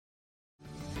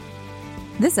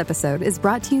This episode is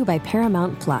brought to you by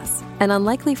Paramount Plus. An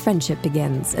unlikely friendship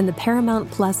begins in the Paramount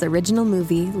Plus original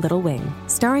movie Little Wing,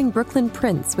 starring Brooklyn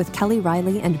Prince with Kelly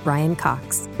Riley and Brian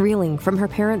Cox. Reeling from her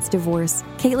parents' divorce,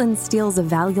 Caitlin steals a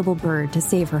valuable bird to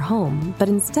save her home, but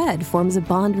instead forms a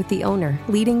bond with the owner,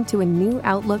 leading to a new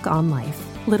outlook on life.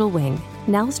 Little Wing,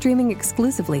 now streaming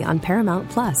exclusively on Paramount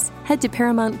Plus. Head to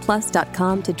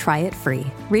ParamountPlus.com to try it free.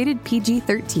 Rated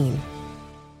PG-13.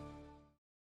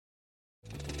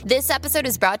 This episode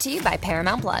is brought to you by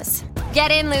Paramount Plus.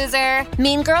 Get in, loser!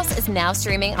 Mean Girls is now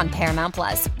streaming on Paramount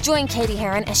Plus. Join Katie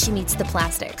Heron as she meets the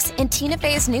plastics in Tina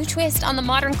Fey's new twist on the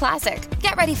modern classic.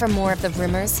 Get ready for more of the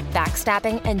rumors,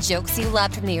 backstabbing, and jokes you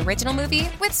loved from the original movie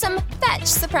with some fetch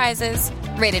surprises.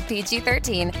 Rated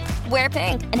PG-13. Wear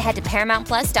pink and head to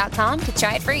ParamountPlus.com to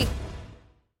try it free.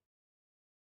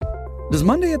 Does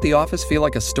Monday at the office feel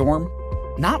like a storm?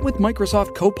 Not with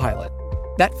Microsoft Copilot.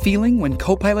 That feeling when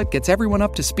Copilot gets everyone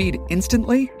up to speed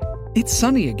instantly? It's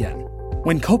sunny again.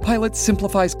 When Copilot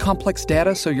simplifies complex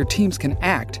data so your teams can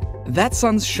act, that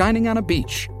sun's shining on a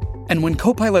beach. And when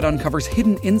Copilot uncovers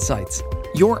hidden insights,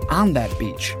 you're on that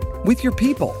beach with your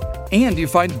people, and you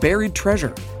find buried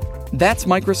treasure. That's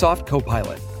Microsoft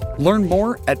Copilot. Learn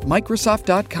more at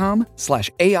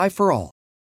Microsoft.com/AI for all.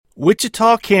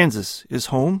 Wichita, Kansas is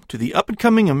home to the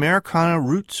up-and-coming Americana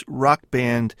roots rock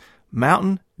band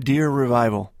Mountain Deer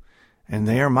Revival, and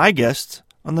they are my guests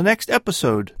on the next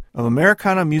episode of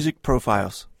Americana Music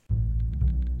Profiles.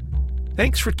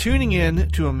 Thanks for tuning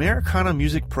in to Americana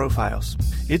Music Profiles.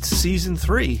 It's Season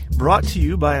 3, brought to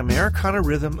you by Americana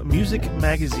Rhythm Music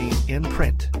Magazine in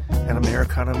print and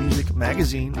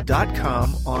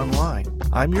AmericanaMusicMagazine.com online.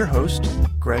 I'm your host,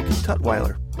 Greg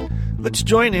Tutwiler. Let's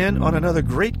join in on another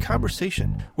great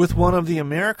conversation with one of the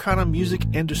Americana music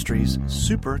industry's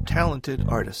super talented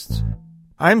artists.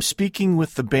 I'm speaking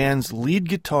with the band's lead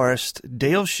guitarist,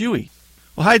 Dale Shuey.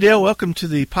 Well, hi, Dale. Welcome to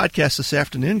the podcast this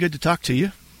afternoon. Good to talk to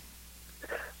you.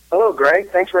 Hello, Greg.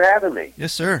 Thanks for having me.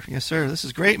 Yes, sir. Yes, sir. This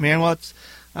is great, man. Well,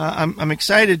 I'm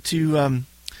excited to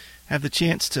have the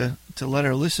chance to let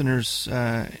our listeners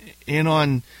in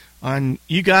on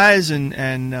you guys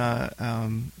and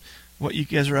what you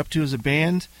guys are up to as a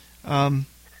band.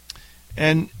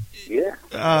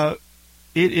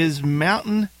 It is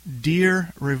Mountain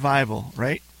Deer Revival,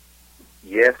 right?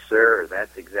 Yes, sir.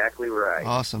 That's exactly right.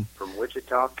 Awesome. From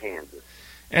Wichita, Kansas.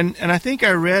 And I think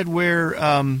I read where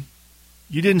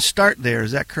you didn't start there.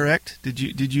 Is that correct? Did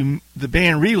you the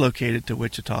band relocated to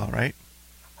Wichita, right?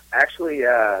 Actually,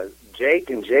 Jake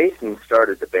and Jason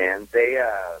started the band.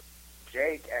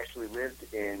 Jake actually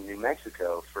lived in New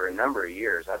Mexico for a number of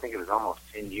years. I think it was almost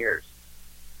 10 years.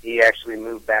 He actually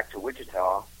moved back to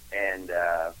Wichita, and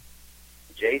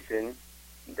Jason,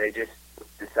 they just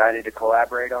decided to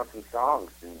collaborate on some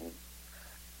songs, and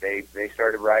they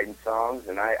started writing songs,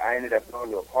 and I ended up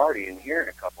going to a party and hearing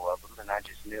a couple of them, and I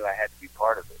just knew I had to be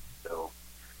part of it. So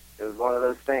it was one of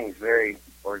those things, very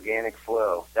organic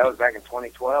flow. That was back in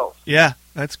 2012. Yeah,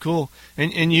 that's cool.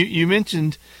 And you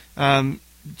mentioned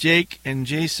Jake and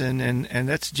Jason, and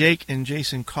that's Jake and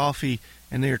Jason Coffey,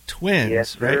 and they're twins,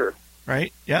 yes, right? Sir.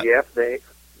 Right? Yeah. Yep, they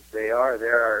are.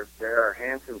 There are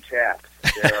handsome chaps.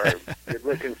 There are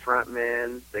good-looking front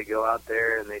men. They go out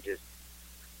there and they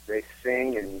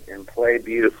sing and play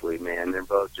beautifully, man. They're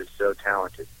both just so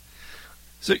talented.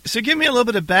 So give me a little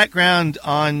bit of background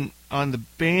on the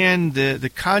band,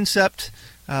 the concept.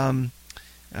 I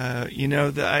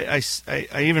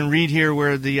even read here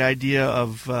where the idea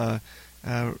of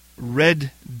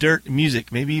red dirt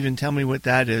music. Maybe even tell me what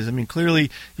that is. I mean,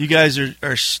 clearly you guys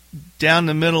are down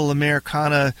the middle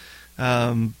Americana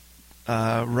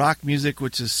rock music,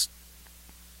 which is,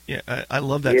 I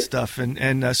love that stuff.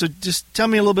 And so just tell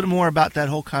me a little bit more about that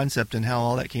whole concept and how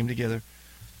all that came together.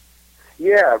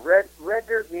 Yeah, red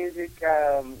dirt music,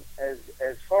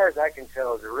 as far as I can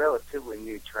tell, is a relatively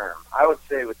new term. I would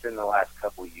say within the last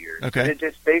couple of years. Okay. It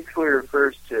just basically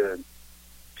refers to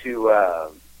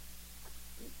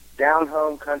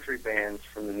down-home country bands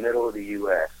from the middle of the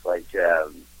U.S., like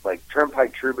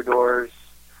Turnpike Troubadours.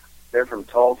 They're from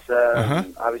Tulsa. Uh-huh.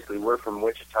 And obviously, we're from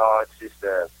Wichita. It's just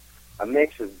a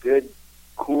mix of good,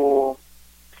 cool,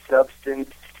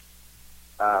 substance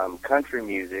country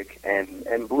music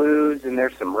and blues, and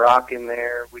there's some rock in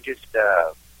there. We just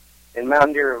in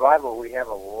Mountain Deer Revival, we have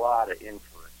a lot of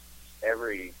influence.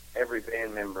 Every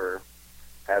band member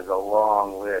has a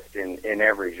long list in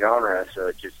every genre,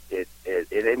 so it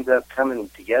ends up coming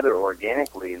together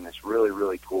organically in this really,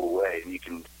 really cool way. And you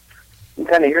can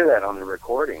kind of hear that on the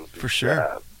recordings. For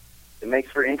sure. It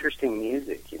makes for interesting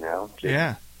music, you know?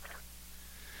 Yeah.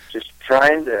 Just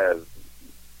trying to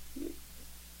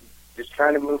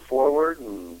move forward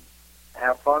and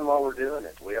have fun while we're doing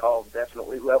it. We all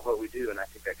definitely love what we do, and I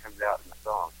think that comes out in the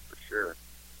song for sure.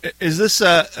 Is this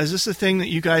a thing that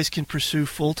you guys can pursue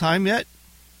full time yet?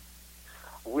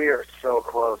 We are so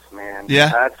close, man. Yeah.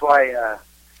 That's why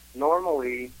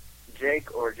normally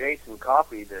Jake or Jason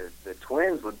Coffey, the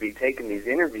twins, would be taking these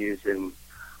interviews, and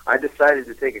I decided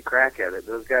to take a crack at it.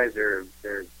 Those guys they're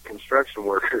construction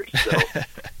workers, so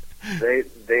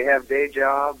they have day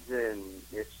jobs, and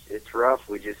it's rough.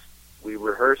 We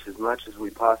rehearse as much as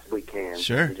we possibly can.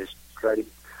 Sure. And just try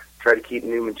to keep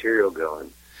new material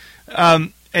going.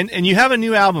 And you have a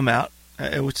new album out,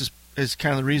 which is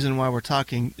kind of the reason why we're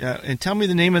talking. And tell me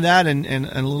the name of that and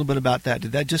a little bit about that.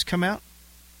 Did that just come out?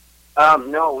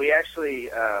 No, we actually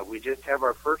we just have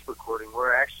our first recording.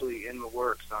 We're actually in the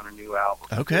works on a new album.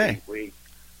 Okay.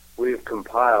 We've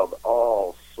compiled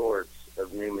all sorts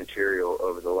of new material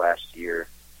over the last year.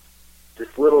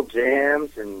 Just little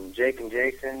jams, and Jake and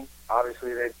Jason,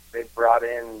 obviously they brought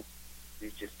in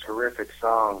these just terrific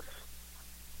songs,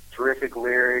 terrific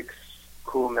lyrics,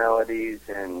 cool melodies,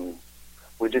 and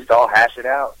we just all hash it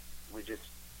out. We just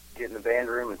get in the band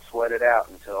room and sweat it out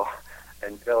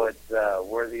until it's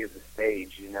worthy of the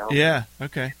stage, you know? Yeah,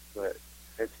 okay. But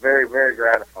it's very, very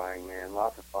gratifying, man.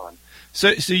 Lots of fun.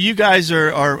 So you guys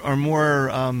are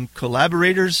more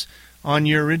collaborators on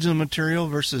your original material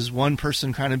versus one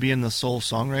person kind of being the sole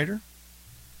songwriter?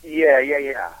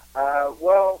 Yeah.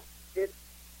 Well, it's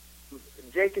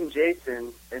Jake and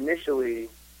Jason initially.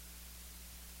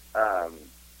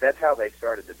 That's how they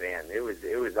started the band. It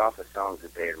was off of songs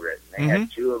that they had written. They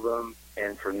had two of them,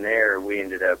 and from there we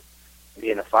ended up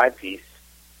being a 5-piece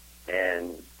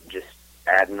and just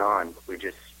adding on. We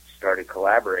just started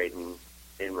collaborating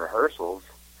in rehearsals,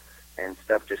 and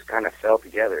stuff just kind of fell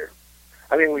together.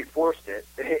 I mean, we forced it.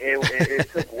 It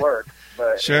took work,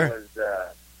 but sure. It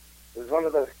was one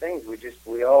of those things.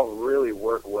 We all really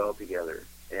work well together,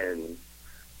 and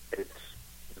it's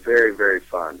very, very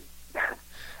fun.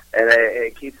 And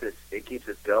it keeps us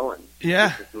going. Yeah.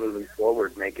 It keeps us moving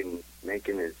forward, making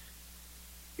it,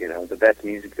 the best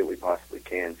music that we possibly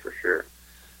can, for sure.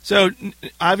 So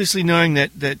obviously, knowing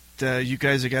that you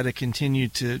guys have got to continue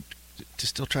to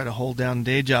still try to hold down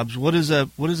day jobs, what does a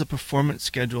performance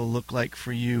schedule look like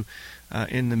for you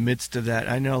in the midst of that?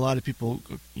 I know a lot of people,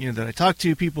 that I talk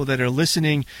to, people that are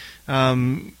listening.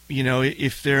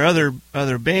 If there are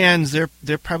other bands,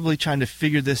 they're probably trying to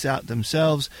figure this out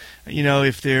themselves.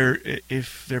 If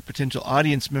they're potential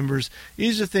audience members,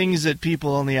 these are things that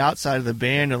people on the outside of the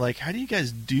band are like, how do you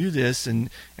guys do this? And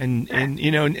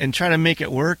try to make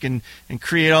it work and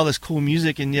create all this cool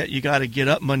music, and yet you got to get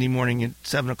up Monday morning at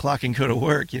 7:00 and go to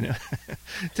work.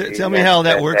 Tell me how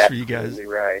that works for you guys.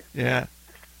 Right. Yeah.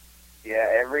 Yeah,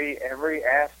 every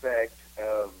aspect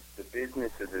of the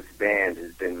business of this band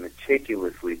has been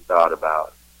meticulously thought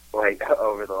about, like,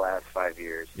 over the last 5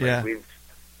 years. Yeah. Like,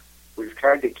 we've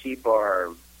tried to keep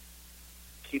our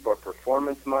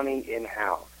performance money in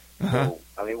house. Uh-huh. So,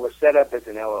 I mean, we're set up as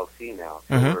an LLC now,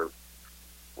 so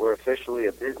we're officially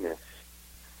a business.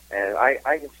 And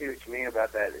I can see what you mean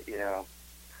about that.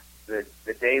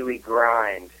 The daily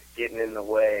grind getting in the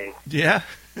way. Yeah.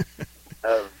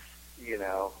 of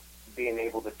being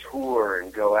able to tour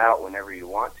and go out whenever you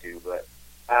want to. But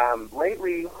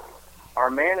lately, our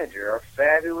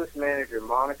fabulous manager,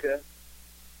 Monica,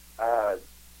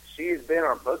 she has been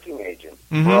our booking agent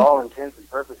for all intents and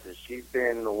purposes. She's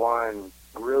been the one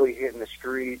really hitting the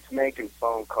streets, making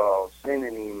phone calls,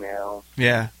 sending emails.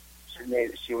 Yeah. She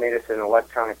made us an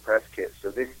electronic press kit.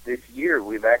 So this year,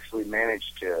 we've actually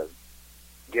managed to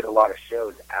get a lot of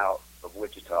shows out of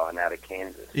Wichita and out of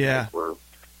Kansas. Yeah. Like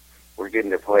we're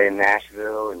getting to play in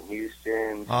Nashville and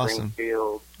Houston, awesome.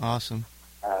 Springfield, awesome,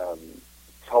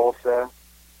 Tulsa,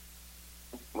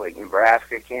 like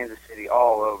Nebraska, Kansas City,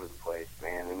 all over the place,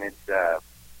 man. And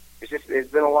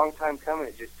it's been a long time coming.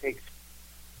 It just takes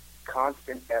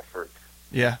constant effort.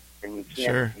 Yeah, and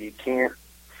you can't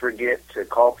forget to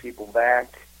call people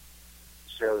back.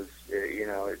 Shows,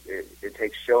 it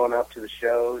takes showing up to the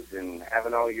shows and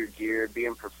having all your gear,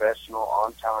 being professional,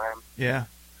 on time. Yeah.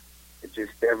 It's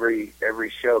just every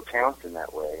show counts in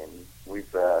that way, and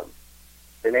we've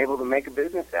been able to make a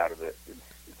business out of it.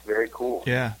 It's very cool.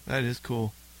 Yeah, that is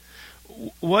cool.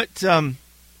 What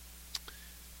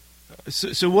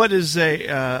so what does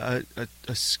a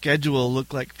schedule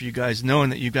look like for you guys,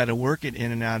 knowing that you've got to work it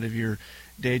in and out of your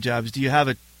day jobs? Do you have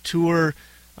a tour?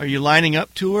 Are you lining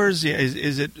up tours?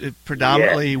 Is it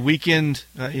predominantly weekend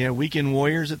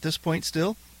warriors at this point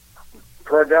still?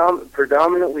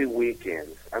 Predominantly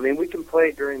weekends. I mean, we can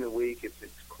play during the week if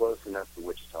it's close enough to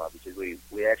Wichita, because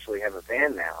we actually have a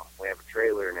van now. We have a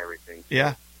trailer and everything. So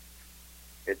yeah.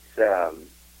 it's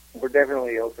we're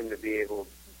definitely open to be able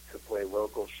to play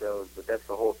local shows, but that's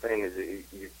the whole thing. Is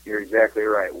you're exactly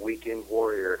right. Weekend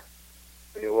warrior.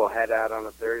 I mean, we'll head out on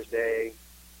a Thursday.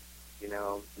 You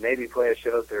know, maybe play a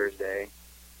show Thursday,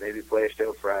 maybe play a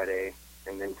show Friday,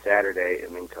 and then Saturday,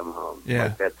 and then come home.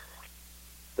 Yeah, like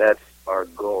that's our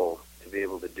goal, to be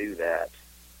able to do that.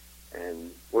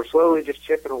 And we're slowly just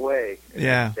chipping away at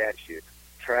the statue,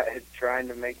 trying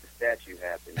to make the statue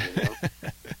happen. You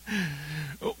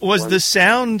know. Was the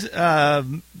sound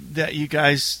that you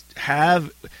guys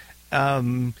have,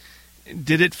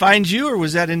 did it find you, or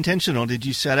was that intentional? Did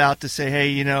you set out to say, hey,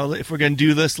 you know, if we're going to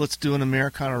do this, let's do an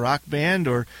Americana rock band,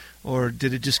 or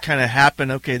did it just kind of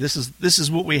happen? Okay, this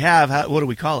is what we have. What do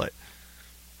we call it?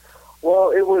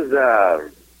 Well, it was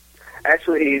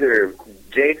actually either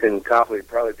Jason Copley would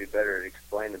probably be better at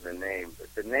explaining the name,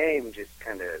 but the name just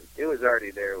it was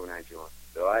already there when I joined.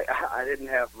 So I didn't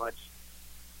have much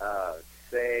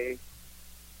say,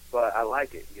 but I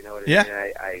like it. You know what I mean?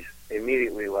 I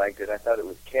immediately liked it. I thought it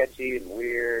was catchy and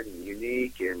weird and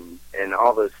unique and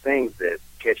all those things that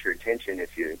catch your attention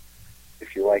if you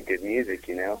like good music,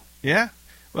 you know? Yeah.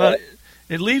 Well,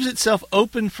 it leaves itself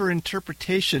open for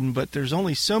interpretation, but there's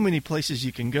only so many places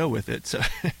you can go with it. So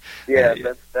yeah,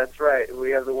 that's right.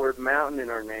 We have the word mountain in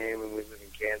our name, and we live in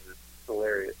Kansas. It's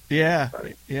hilarious. Yeah,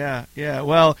 yeah.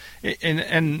 Well,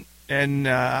 and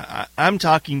I'm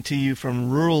talking to you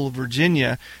from rural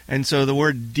Virginia, and so the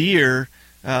word deer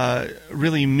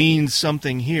really means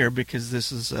something here, because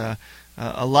this is a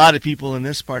lot of people in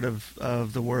this part of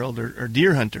the world are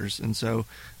deer hunters, and so.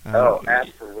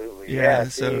 Absolutely. Yeah.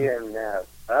 So, and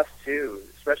us too,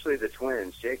 especially the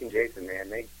twins, Jake and Jason. Man,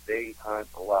 they hunt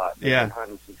a lot. They've been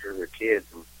hunting since they were kids.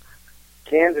 And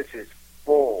Kansas is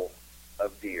full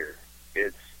of deer.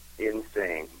 It's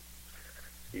insane.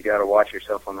 You got to watch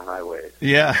yourself on the highways.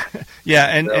 Yeah, yeah,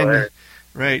 and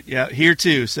right, yeah, here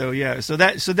too. So so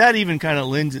that even kind of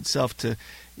lends itself to,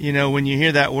 you know, when you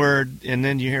hear that word and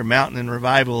then you hear mountain and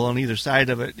revival on either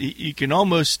side of it, you can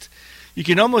almost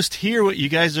hear what you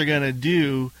guys are going to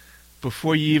do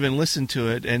before you even listen to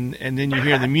it, and then you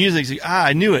hear the music. It's like,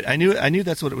 I knew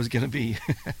that's what it was going to be.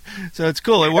 So it's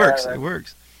cool. It works.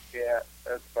 Yeah,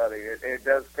 that's funny. It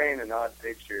does paint an odd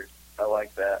picture. I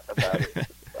like that about it.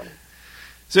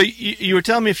 So you were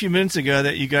telling me a few minutes ago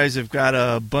that you guys have got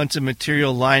a bunch of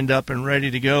material lined up and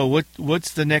ready to go.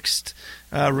 What's the next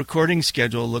recording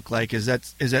schedule look like? Is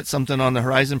that something on the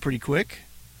horizon pretty quick?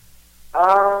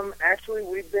 Actually,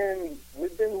 we've been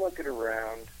looking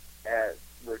around at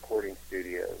recording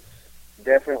studios.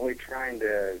 Definitely trying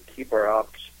to keep our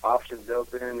options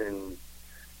open, and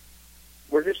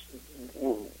we're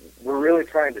really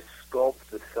trying to sculpt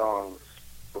the songs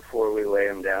before we lay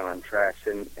them down on tracks.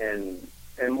 And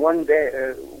one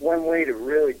way to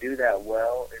really do that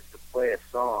well is to play a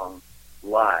song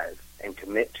live and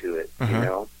commit to it. You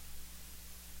know,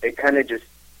 it kind of just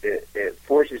it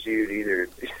forces you to either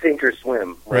sink or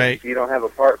swim. Like, right. If you don't have a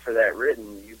part for that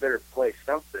written, you better play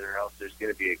something, or else there's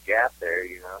going to be a gap there.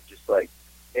 You know, just like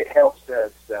it helps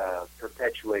us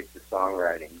perpetuate the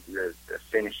songwriting, the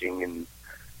finishing, and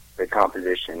the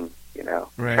composition. You know,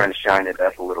 trying to shine it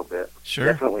up a little bit. Sure,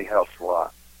 definitely helps a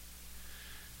lot.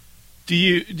 Do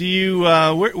you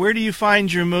where do you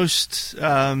find your most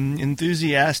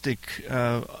enthusiastic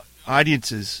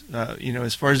audiences? You know,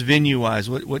 as far as venue wise,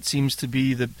 what seems to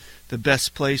be the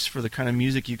best place for the kind of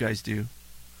music you guys do?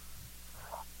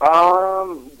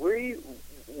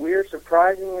 We're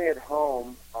surprisingly at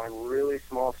home on really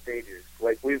small stages.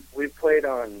 Like we've played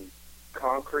on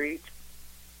concrete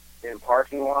in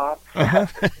parking lots,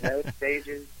 no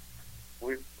stages.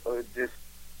 We've just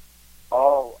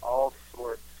all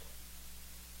sorts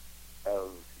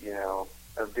of, you know,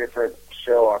 of different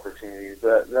show opportunities.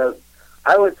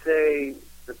 I would say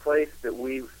the place that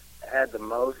we've had the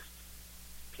most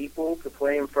people to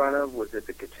play in front of was at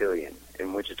the Cotillion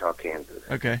in Wichita, Kansas.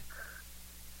 Okay.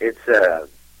 It's a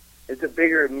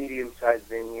bigger, medium-sized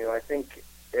venue. I think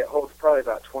it holds probably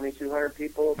about 2,200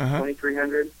 people,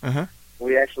 2,300.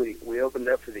 We opened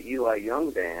up for the Eli Young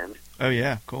Band. Oh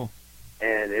yeah, cool.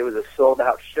 And it was a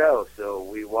sold-out show, so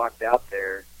we walked out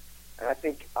there, and I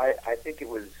think it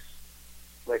was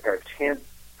like our 10th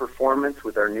performance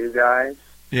with our new guys.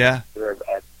 Yeah. With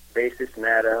our bassist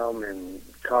Matt Elm and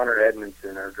Connor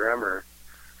Edmondson, our drummer.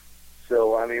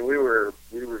 So I mean, we were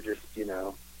just, you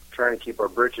know, trying to keep our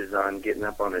britches on, getting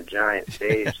up on a giant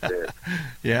stage that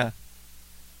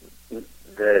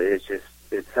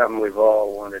it's something we've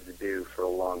all wanted to do for a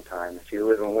long time. If you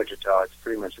live in Wichita, it's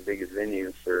pretty much the biggest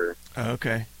venue for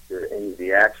any of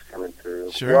the acts coming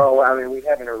through. Sure. Well, I mean, we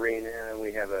have an arena and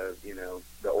we have the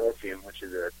Orpheum, which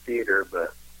is a theater,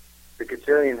 but the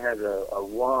Cotillion has a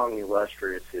long,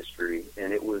 illustrious history,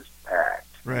 and it was packed.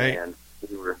 Right. And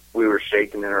we were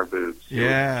shaking in our boots.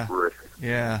 Yeah. It was terrific.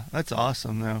 Yeah, that's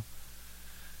awesome, though.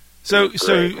 So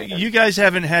Great, you guys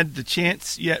haven't had the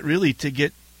chance yet, really, to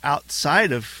get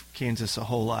outside of Kansas a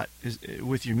whole lot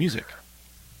with your music.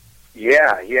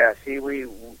 Yeah. See, we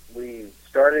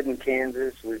started in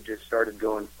Kansas. We've just started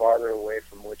going farther away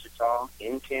from Wichita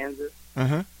in Kansas.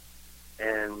 Uh-huh.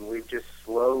 And we've just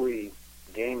slowly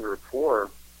gained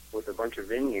rapport with a bunch of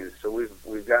venues. So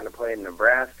we've gotten to play in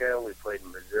Nebraska, we've played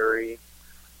in Missouri,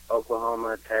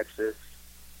 Oklahoma, Texas,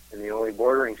 and the only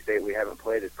bordering state we haven't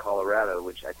played is Colorado,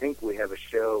 which I think we have a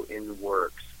show in the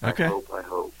works. Okay. I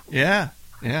hope. Yeah.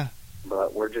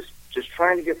 But we're just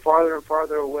trying to get farther and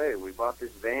farther away. We bought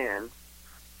this van,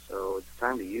 so it's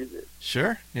time to use it.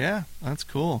 Sure. Yeah, that's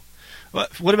cool.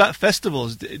 What about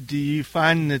festivals? Do you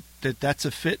find that that's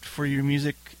a fit for your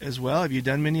music as well? Have you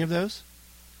done many of those?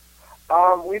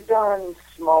 We've done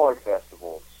smaller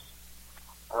festivals.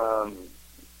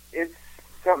 It's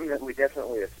something that we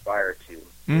definitely aspire to.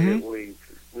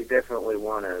 Mm-hmm. We definitely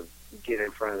want to get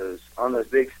in front of on those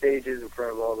big stages in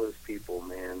front of all those people,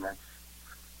 man. That's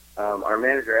our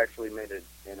manager actually made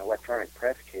an electronic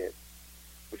press kit,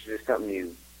 which is just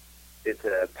something it's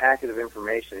a packet of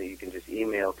information that you can just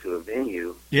email to a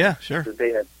venue. Yeah, sure. So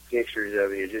they have pictures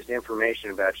of you, just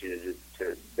information about you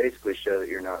to basically show that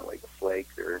you're not like a flake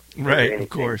or right. anything. Of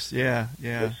course, yeah.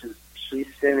 She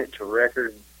sent it to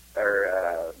record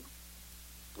or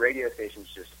radio stations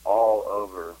just all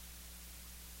over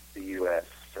the U.S.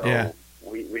 So yeah.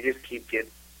 we just keep getting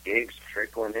gigs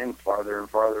trickling in farther and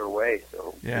farther away.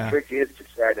 So yeah. The trick is to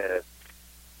try to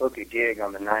book a gig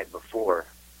on the night before.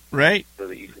 Right. So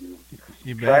that you can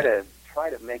try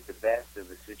to make the best of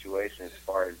the situation as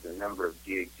far as the number of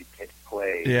gigs you can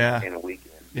play in a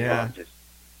weekend. Yeah.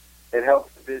 It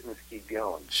helps the business keep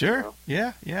going. Sure. You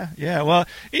know? Yeah. Well,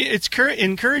 it's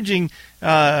encouraging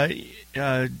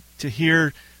to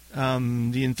hear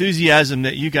the enthusiasm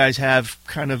that you guys have,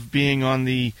 kind of being on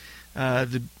the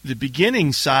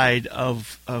beginning side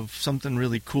of something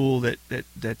really cool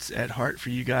that's at heart for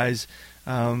you guys,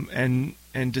 and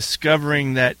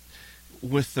discovering that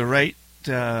with the right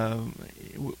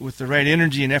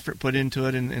energy and effort put into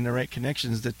it and the right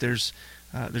connections, that there's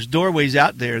doorways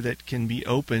out there that can be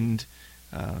opened,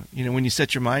 when you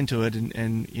set your mind to it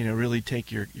and really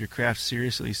take your craft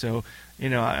seriously. So,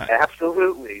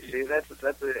 absolutely. See, that's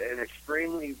an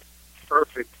extremely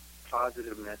perfect,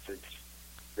 positive message.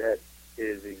 That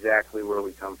is exactly where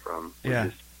we come from.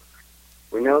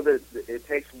 We know that it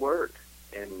takes work,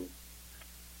 and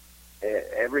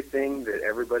everything that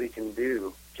everybody can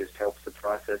do just helps the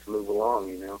process move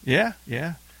along, Yeah.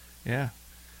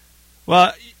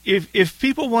 Well, if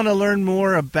people want to learn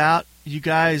more about you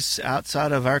guys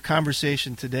outside of our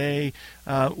conversation today,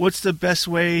 what's the best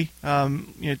way?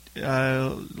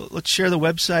 Let's share the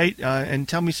website and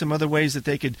tell me some other ways that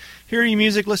they could hear your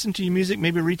music, listen to your music,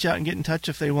 maybe reach out and get in touch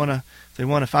if they want to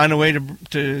find a way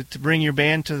to bring your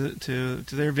band to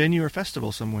their venue or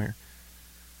festival somewhere.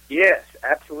 Yes,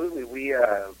 absolutely. We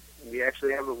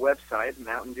actually have a website,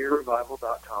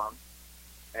 mountaindeerrevival.com,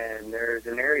 and there's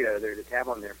a tab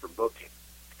on there for booking,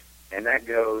 and that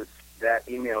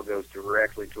email goes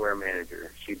directly to our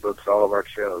manager. She books all of our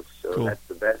shows, so cool.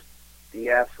 That's the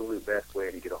absolute best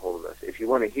way to get a hold of us. If you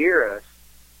want to hear us,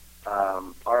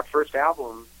 our first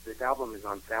album, this album is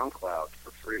on SoundCloud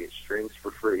for free. It streams for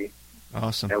free.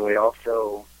 Awesome. And we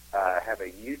also have a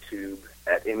YouTube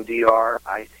at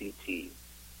MDRICT.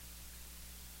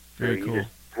 Very so cool. You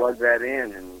just plug that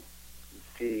in and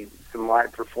see some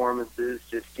live performances,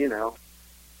 just,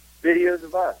 videos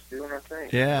of us doing our thing.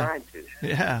 Yeah. Trying to.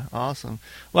 Yeah, awesome.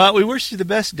 Well, we wish you the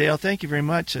best, Dale. Thank you very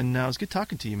much, and it was good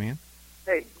talking to you, man.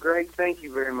 Hey, Greg, thank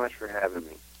you very much for having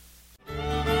me.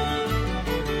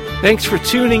 Thanks for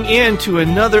tuning in to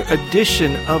another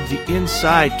edition of The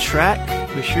Inside Track.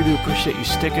 We sure do appreciate you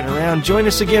sticking around. Join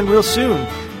us again real soon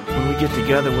when we get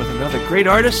together with another great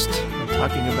artist and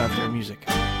talking about their music.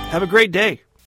 Have a great day.